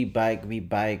We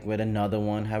back with another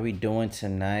one. How we doing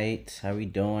tonight? How we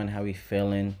doing? How we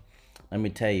feeling? Let me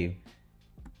tell you,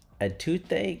 a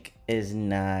toothache is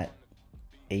not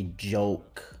a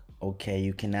joke. Okay,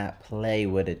 you cannot play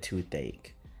with a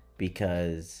toothache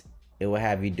because it will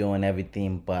have you doing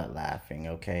everything but laughing.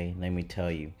 Okay, let me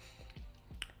tell you,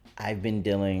 I've been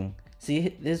dealing.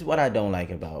 See, this is what I don't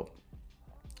like about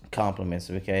compliments,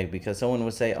 okay? Because someone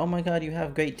would say, "Oh my God, you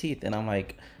have great teeth," and I'm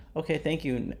like, "Okay, thank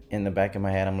you." In the back of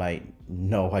my head, I'm like,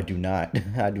 "No, I do not.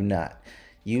 I do not.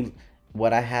 You,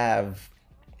 what I have,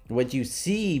 what you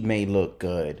see may look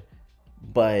good,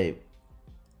 but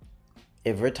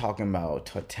if we're talking about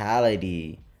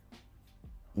totality,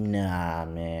 nah,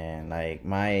 man. Like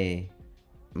my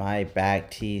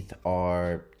back teeth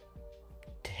are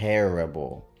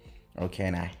terrible, okay,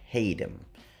 and I hate them,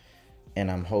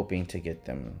 and I'm hoping to get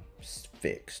them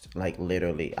fixed. Like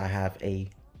literally, I have a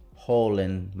hole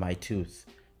in my tooth,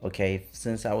 okay,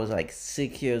 since I was like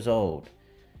 6 years old,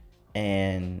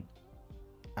 and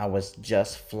I was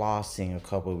just flossing a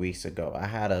couple weeks ago. I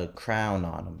had a crown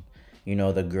on them,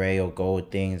 the gray or gold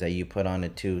things that you put on the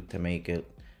tooth to make it,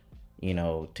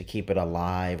 to keep it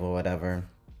alive or whatever,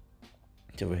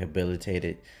 to rehabilitate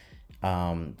it.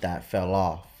 That fell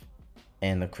off,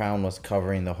 and the crown was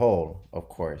covering the hole, of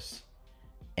course.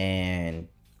 And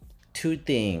two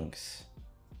things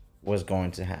was going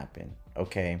to happen.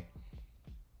 Okay,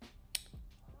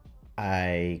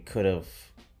 I could have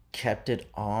kept it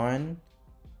on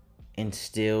and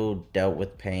still dealt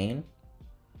with pain,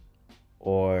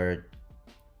 or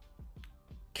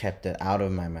kept it out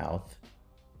of my mouth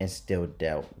and still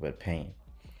dealt with pain.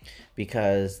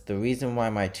 Because the reason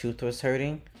why my tooth was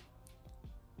hurting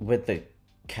with the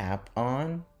cap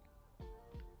on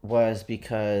was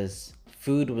because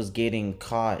food was getting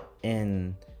caught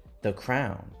in the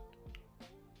crown,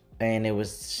 and it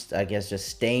was, I guess, just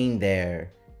staying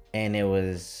there, and it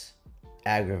was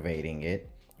aggravating it.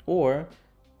 Or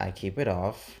I keep it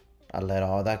off, I let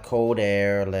all that cold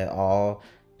air,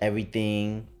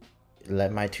 everything,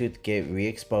 let my tooth get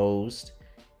re-exposed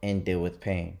and deal with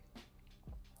pain.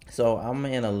 So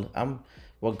I'm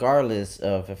regardless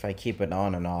of if I keep it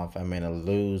on and off, I'm in a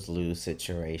lose-lose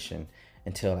situation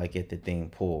until I get the thing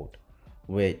pulled,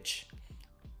 which,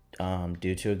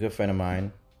 due to a good friend of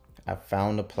mine, I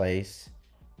found a place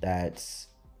that's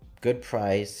good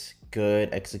price, good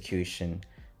execution,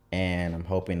 and I'm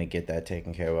hoping to get that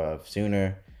taken care of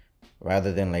sooner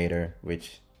rather than later,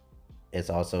 which is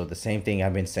also the same thing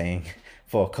I've been saying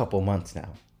for a couple months now.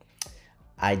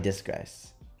 I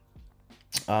digress.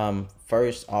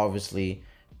 First, obviously,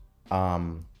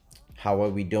 um, how are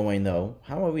we doing though?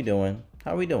 How are we doing?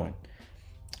 How are we doing?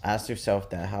 Ask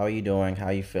yourself that. How are you doing? How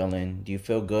are you feeling? Do you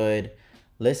feel good?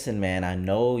 Listen, man, I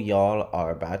know y'all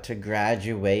are about to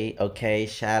graduate. Okay,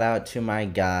 shout out to my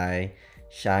guy,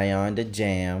 Cheyenne the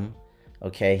Jam.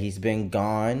 Okay, he's been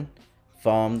gone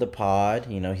from the pod.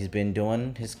 He's been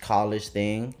doing his college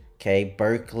thing. Okay,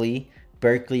 Berkeley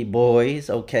boys.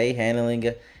 Okay,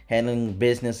 handling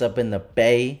business up in the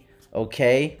Bay.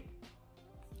 Okay,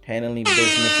 handling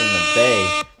business in the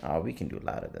Bay. Oh, we can do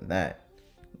louder than that.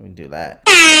 We can do that.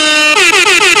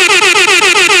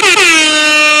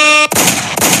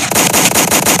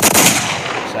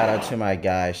 Shout out to my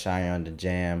guy Cheyenne the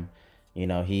Jam. You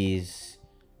know, he's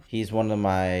one of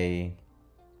my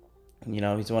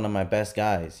he's one of my best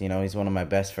guys. He's one of my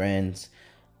best friends,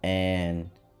 and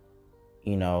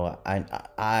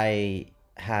I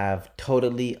have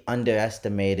totally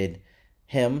underestimated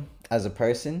him as a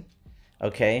person,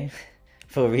 okay?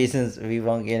 For reasons we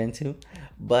won't get into.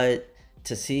 But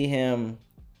to see him,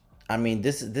 I mean,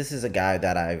 this is a guy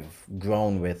that I've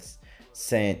grown with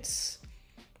since,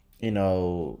 you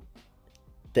know,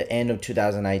 the end of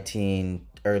 2019,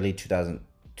 early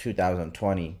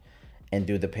 2020, and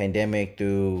through the pandemic,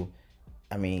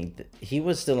 I mean, he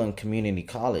was still in community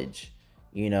college.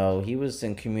 He was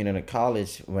in community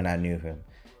college when I knew him.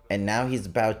 And now he's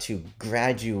about to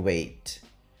graduate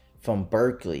from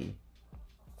Berkeley.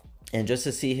 And just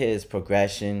to see his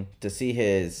progression, to see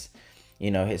his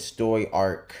story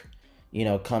arc,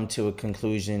 come to a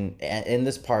conclusion in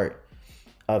this part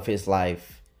of his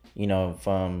life,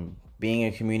 from being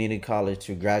in community college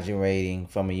to graduating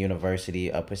from a university,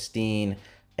 a pristine,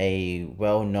 a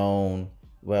well-known,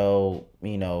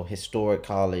 historic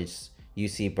college,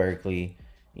 UC Berkeley.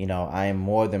 I am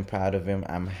more than proud of him.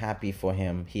 I'm happy for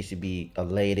him. He should be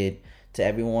elated. To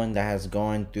everyone that has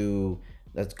gone through,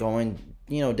 that's going,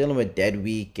 dealing with Dead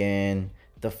Week and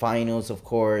the finals, of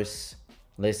course.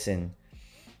 Listen,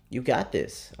 you got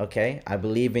this, okay? I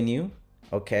believe in you,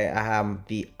 okay? I have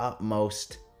the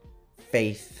utmost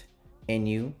faith in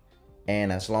you.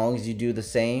 And as long as you do the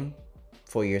same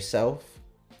for yourself,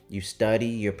 you study,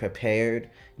 you're prepared,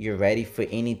 you're ready for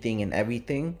anything and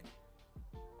everything,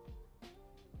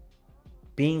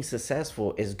 being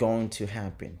successful is going to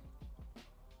happen.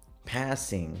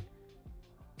 Passing,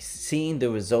 seeing the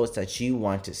results that you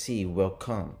want to see will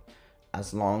come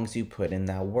as long as you put in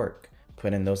that work,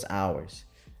 put in those hours.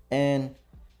 And,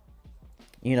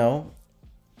 you know,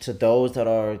 to those that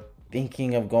are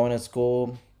thinking of going to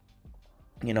school,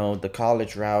 the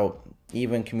college route,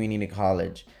 even community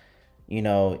college,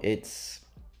 it's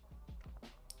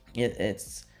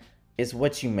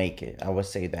what you make it. I would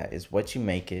say that it's what you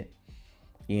make it,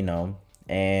 you know.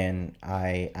 And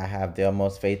I have the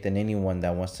utmost faith in anyone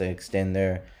that wants to extend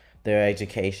their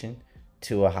education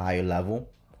to a higher level,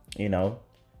 you know.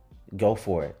 Go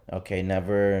for it. Okay,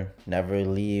 never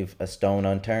leave a stone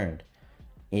unturned.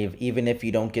 Even if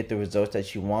you don't get the results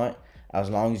that you want, as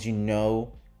long as you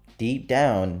know deep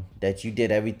down that you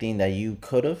did everything that you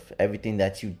could have, everything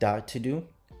that you thought to do,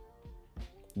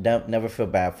 don't never feel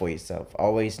bad for yourself.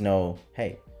 Always know,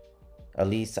 hey, at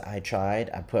least I tried.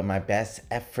 I put my best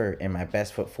effort and my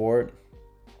best foot forward,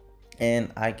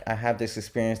 and I have this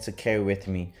experience to carry with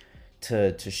me,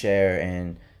 to share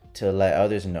and to let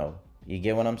others know. You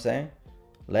get what I'm saying?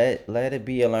 Let it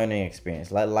be a learning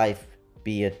experience. Let life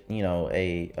be a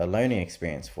learning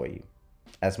experience for you,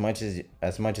 as much as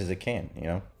it can.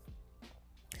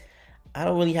 I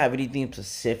don't really have anything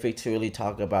specific to really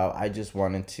talk about. I just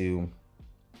wanted to,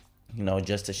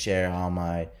 just to share all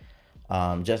my,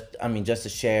 just to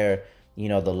share,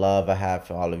 the love I have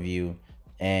for all of you,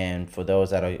 and for those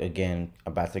that are again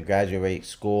about to graduate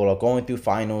school or going through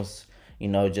finals.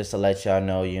 Just to let y'all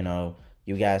know,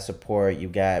 you got support, you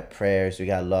got prayers, you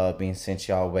got love being sent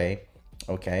y'all way,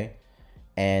 okay,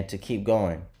 and to keep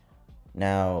going.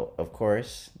 Now, of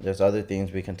course, there's other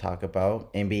things we can talk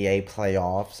about. NBA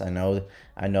playoffs. I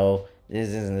know this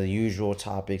isn't the usual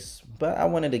topics, but I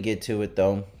wanted to get to it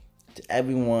though. To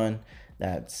everyone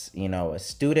that's, a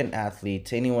student athlete,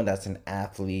 to anyone that's an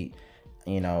athlete,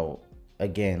 you know,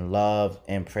 again, love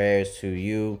and prayers to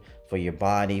you for your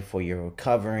body, for your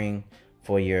recovering,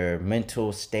 for your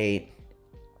mental state.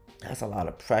 That's a lot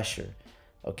of pressure,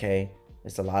 okay?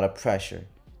 It's a lot of pressure,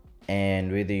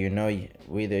 and whether you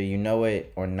know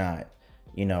it or not,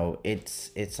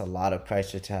 it's a lot of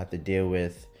pressure to have to deal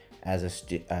with as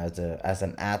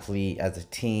an athlete, as a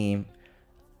team.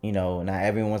 Not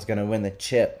everyone's gonna win the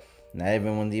chip. Not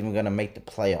everyone's even gonna make the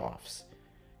playoffs.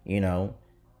 You know,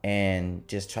 and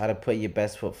just try to put your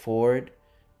best foot forward.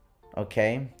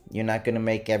 Okay, you're not gonna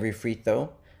make every free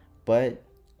throw, but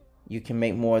you can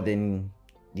make more than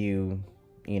you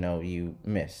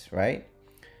miss, right?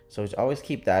 So always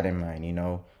keep that in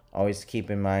mind. Always keep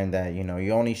in mind that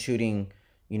you're only shooting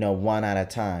one at a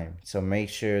time. So make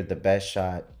sure the best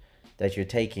shot that you're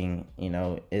taking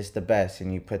is the best,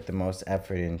 and you put the most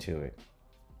effort into it.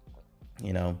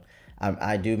 You know,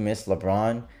 I do miss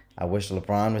LeBron. I wish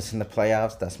LeBron was in the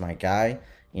playoffs. That's my guy.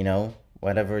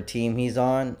 Whatever team he's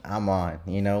on, I'm on.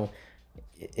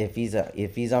 If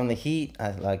he's on the Heat,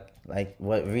 I like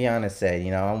what Rihanna said.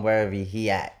 I'm wherever he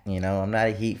at. I'm not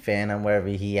a Heat fan. I'm wherever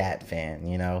he at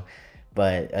fan.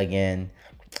 But again,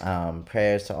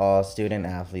 prayers to all student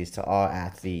athletes, to all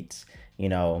athletes.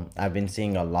 I've been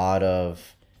seeing a lot of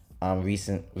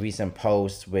recent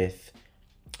posts with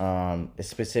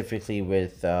specifically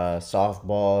with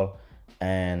softball,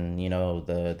 and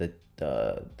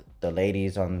the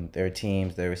ladies on their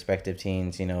teams, their respective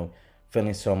teams,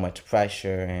 feeling so much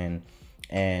pressure,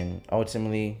 and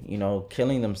ultimately,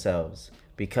 killing themselves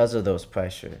because of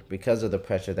because of the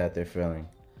pressure that they're feeling.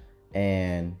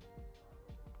 And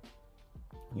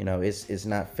it's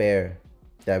not fair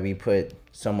that we put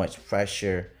so much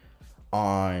pressure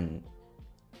on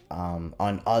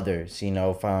others,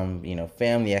 from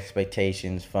family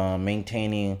expectations, from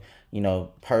maintaining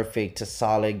perfect to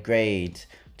solid grades,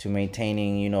 to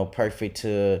maintaining perfect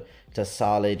to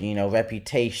solid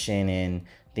reputation and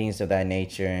things of that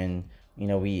nature. And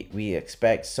we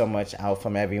expect so much out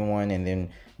from everyone, and then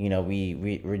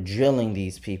we're drilling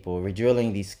these people, we're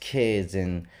drilling these kids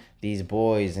and these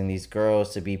boys and these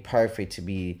girls to be perfect, to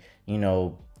be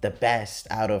the best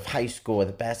out of high school,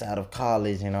 the best out of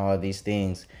college, and all of these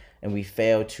things. And we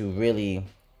fail to really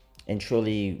and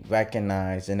truly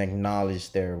recognize and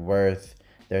acknowledge their worth,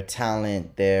 their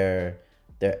talent, their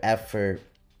effort,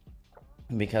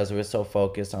 because we're so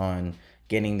focused on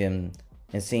getting them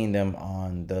and seeing them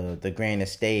on the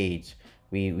grandest stage.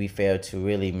 We fail to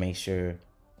really make sure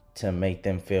to make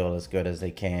them feel as good as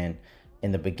they can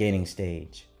in the beginning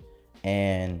stage.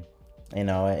 And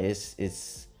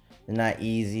it's not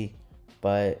easy,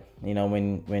 But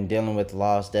when dealing with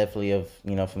loss, definitely of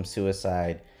from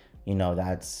suicide,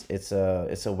 that's it's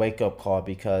a wake up call,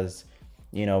 because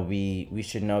we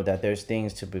should know that there's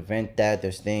things to prevent that.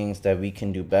 There's things that we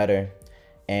can do better.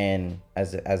 And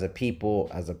as a people,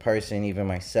 as a person, even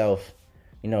myself,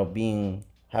 being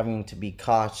having to be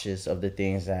cautious of the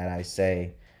things that I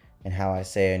say and how I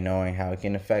say it, knowing how it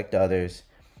can affect others.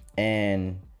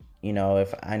 And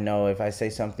if I say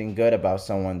something good about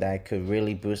someone, that could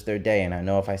really boost their day. And I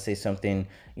know if I say something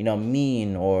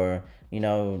mean, or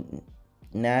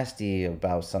nasty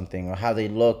about something, or how they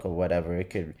look or whatever, it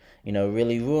could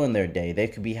really ruin their day. They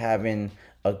could be having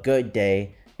a good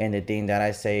day, and the thing that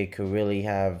I say could really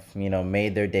have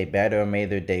made their day better, or made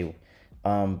their day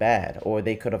bad. Or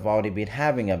they could have already been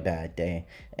having a bad day,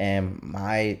 and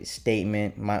my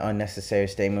unnecessary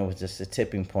statement was just a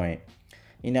tipping point.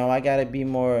 I gotta be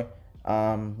more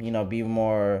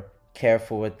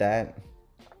careful with that.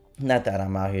 Not that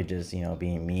I'm out here just,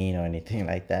 being mean or anything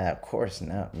like that. Of course,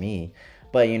 not me.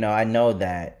 But, I know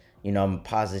that,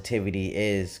 positivity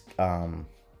is,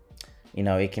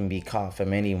 it can be caught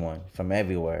from anyone, from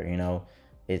everywhere.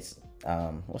 It's,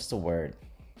 what's the word?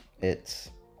 It's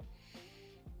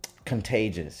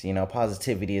contagious.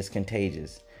 Positivity is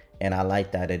contagious. And I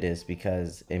like that it is,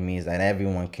 because it means that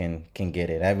everyone can get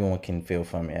it. Everyone can feel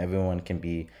from it. Everyone can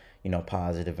be,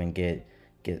 positive, and get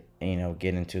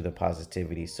into the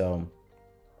positivity. So,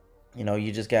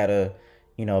 you just gotta,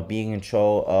 be in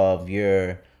control of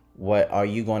what are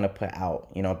you going to put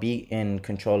out. Be in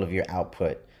control of your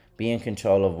output. Be in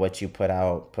control of what you put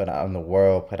out in the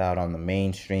world, put out on the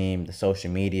mainstream, the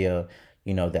social media,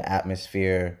 the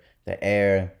atmosphere, the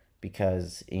air,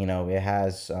 because it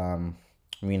has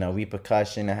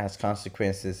repercussion. It has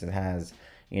consequences. It has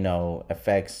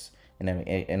effects, and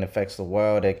it affects the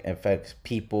world. It affects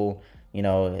people.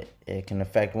 It can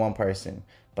affect one person,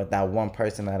 but that one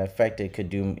person that affected could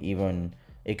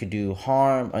do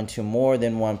harm unto more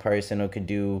than one person, or could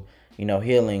do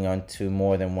healing unto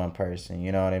more than one person.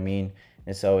 You know what I mean?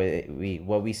 And so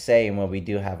what we say and what we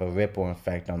do have a ripple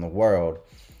effect on the world.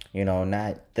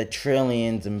 Not the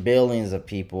trillions and billions of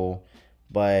people,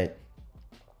 but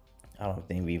I don't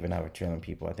think we even have a trillion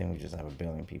people. I think we just have a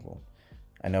billion people.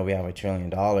 I know we have $1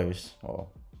 trillion,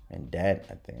 in debt,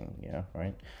 I think,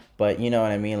 right? But you know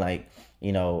what I mean? Like,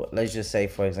 let's just say,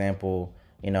 for example,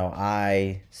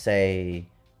 I say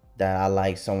that I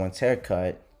like someone's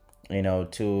haircut,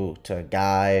 to a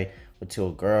guy or to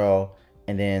a girl,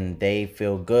 and then they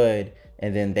feel good,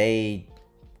 and then they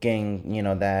getting,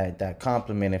 that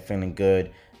compliment and feeling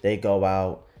good, they go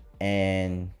out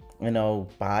and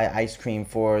buy ice cream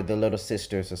for the little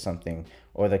sisters or something,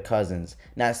 or the cousins.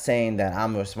 Not saying that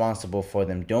I'm responsible for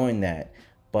them doing that,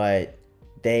 but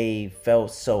they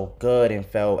felt so good and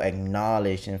felt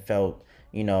acknowledged and felt,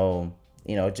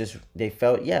 just they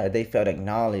felt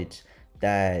acknowledged,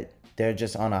 that they're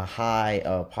just on a high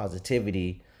of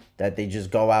positivity, that they just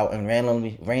go out and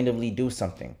randomly do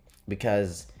something,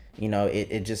 because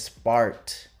it just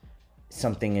sparked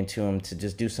something into them to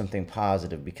just do something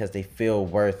positive, because they feel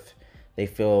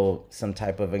some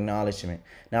type of acknowledgement.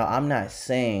 Now, I'm not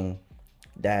saying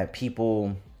that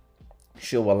people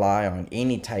should rely on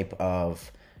any type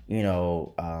of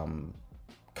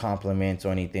compliments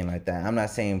or anything like that. I'm not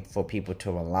saying for people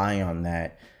to rely on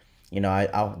that.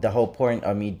 The whole point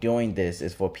of me doing this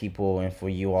is for people, and for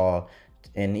you all,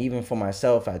 and even for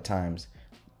myself at times,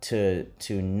 to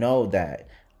know that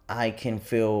I can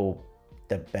feel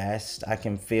the best. I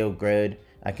can feel good.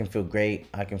 I can feel great.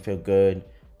 I can feel good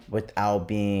without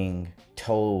being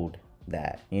told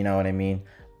that. You know what I mean?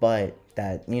 But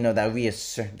that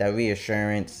that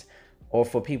reassurance, or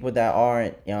for people that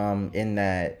aren't in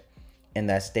that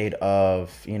state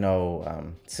of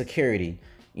security,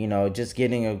 just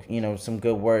getting some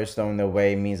good words thrown their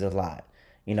way means a lot.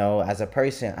 As a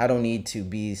person, I don't need to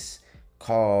be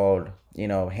called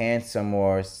handsome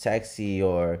or sexy,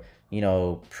 or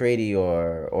pretty,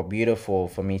 or beautiful,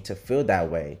 for me to feel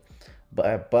that way.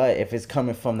 But if it's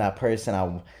coming from that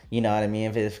person, you know what I mean?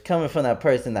 If it's coming from that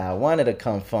person that I wanted to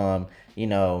come from,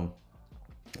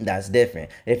 that's different.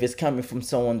 If it's coming from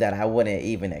someone that I wouldn't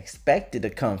even expect it to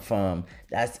come from,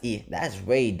 that's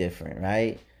way different,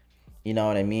 right? You know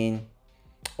what I mean?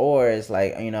 Or it's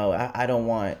like,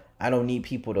 I don't need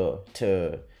people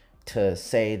to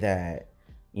say that,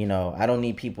 I don't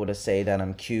need people to say that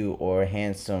I'm cute or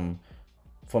handsome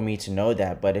for me to know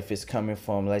that. But if it's coming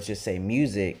from, let's just say,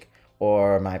 music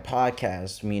or my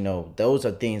podcast, those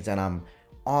are things that I'm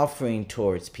offering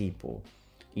towards people.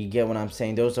 You get what I'm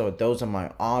saying? Those are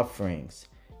my offerings,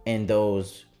 and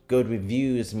those good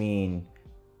reviews mean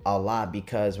a lot,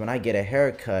 because when I get a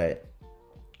haircut,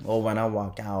 or when I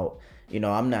walk out,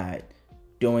 I'm not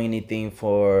doing anything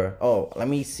for, oh, let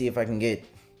me see if I can get,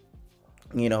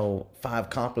 5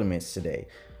 compliments today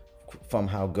from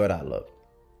how good I look,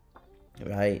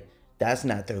 right? That's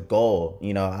not their goal.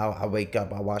 I wake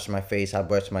up, I wash my face, I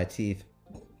brush my teeth,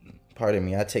 pardon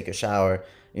me, I take a shower.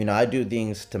 I do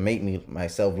things to make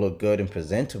myself look good and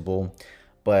presentable,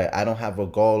 but I don't have a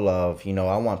goal of,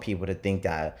 I want people to think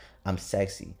that I'm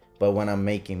sexy. But when I'm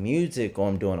making music or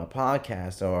I'm doing a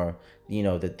podcast, or,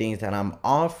 the things that I'm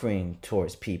offering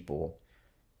towards people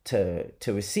to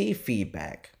receive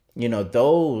feedback,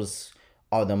 those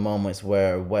are the moments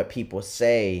where what people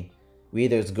say,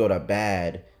 whether it's good or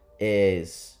bad,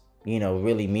 is,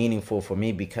 really meaningful for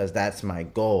me, because that's my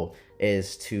goal,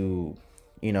 is to,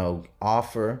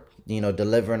 offer,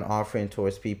 deliver an offering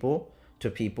towards people, to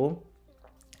people,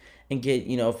 and get,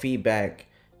 feedback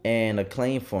and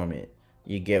acclaim from it.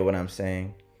 You get what I'm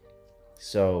saying?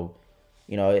 So,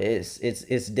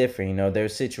 it's different.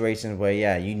 There's situations where,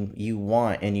 yeah, you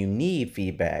want and you need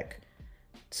feedback,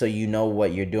 so you know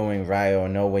what you're doing right or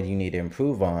know what you need to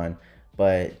improve on.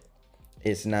 But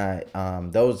it's not,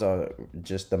 those are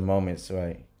just the moments,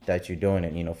 right, that you're doing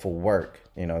it, for work.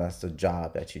 That's the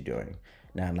job that you're doing,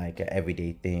 not like an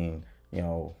everyday thing,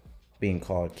 being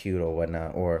called cute or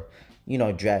whatnot, or,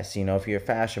 dress. If you're a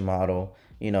fashion model,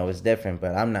 it's different.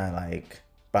 But I'm not like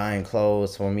buying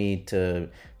clothes for me to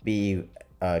be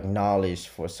acknowledged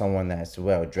for someone that's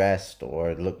well dressed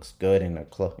or looks good in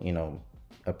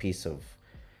a piece of,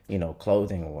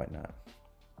 clothing or whatnot.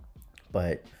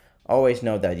 But always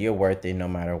know that you're worth it, no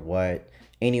matter what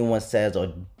anyone says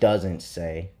or doesn't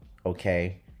say.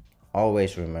 Okay,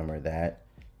 always remember that.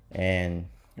 And,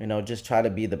 just try to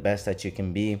be the best that you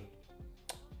can be.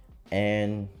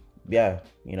 And yeah,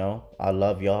 I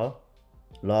love y'all.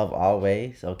 Love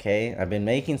always. Okay, I've been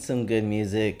making some good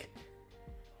music.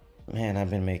 Man, I've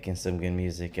been making some good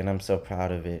music, and I'm so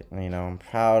proud of it. I'm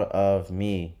proud of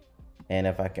me. And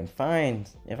if I can find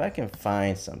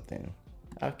something,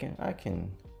 I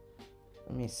can.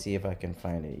 Let me see if I can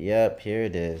find it. Yep, here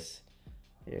it is.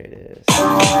 Here it is.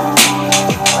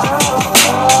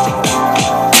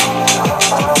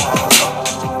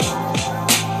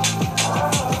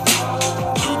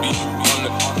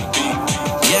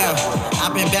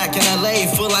 I've been back in LA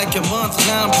for like a month.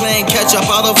 Now I'm playing catch up.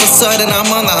 All of a sudden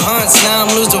I'm on the hunts. Now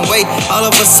I'm losing weight. All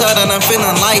of a sudden I'm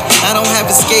feeling light. I don't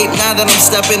have escape now that I'm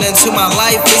stepping into my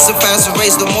life. It's a faster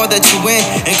race. The more that you win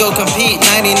and go compete,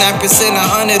 99%,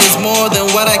 100 is more than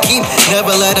what I keep.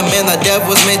 Never let them in. The devil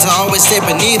was made to always stay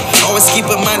beneath. Always keep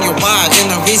in mind your why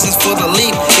and the reasons for the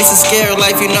leap. It's a scary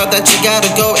life, you know that you gotta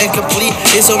go and complete.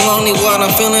 It's so lonely what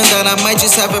I'm feeling that I might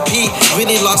just have a pee.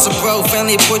 Really lost a bro.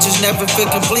 Family portraits never feel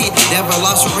complete. Never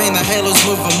lost a ring, the halo's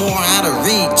moving more out of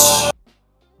reach.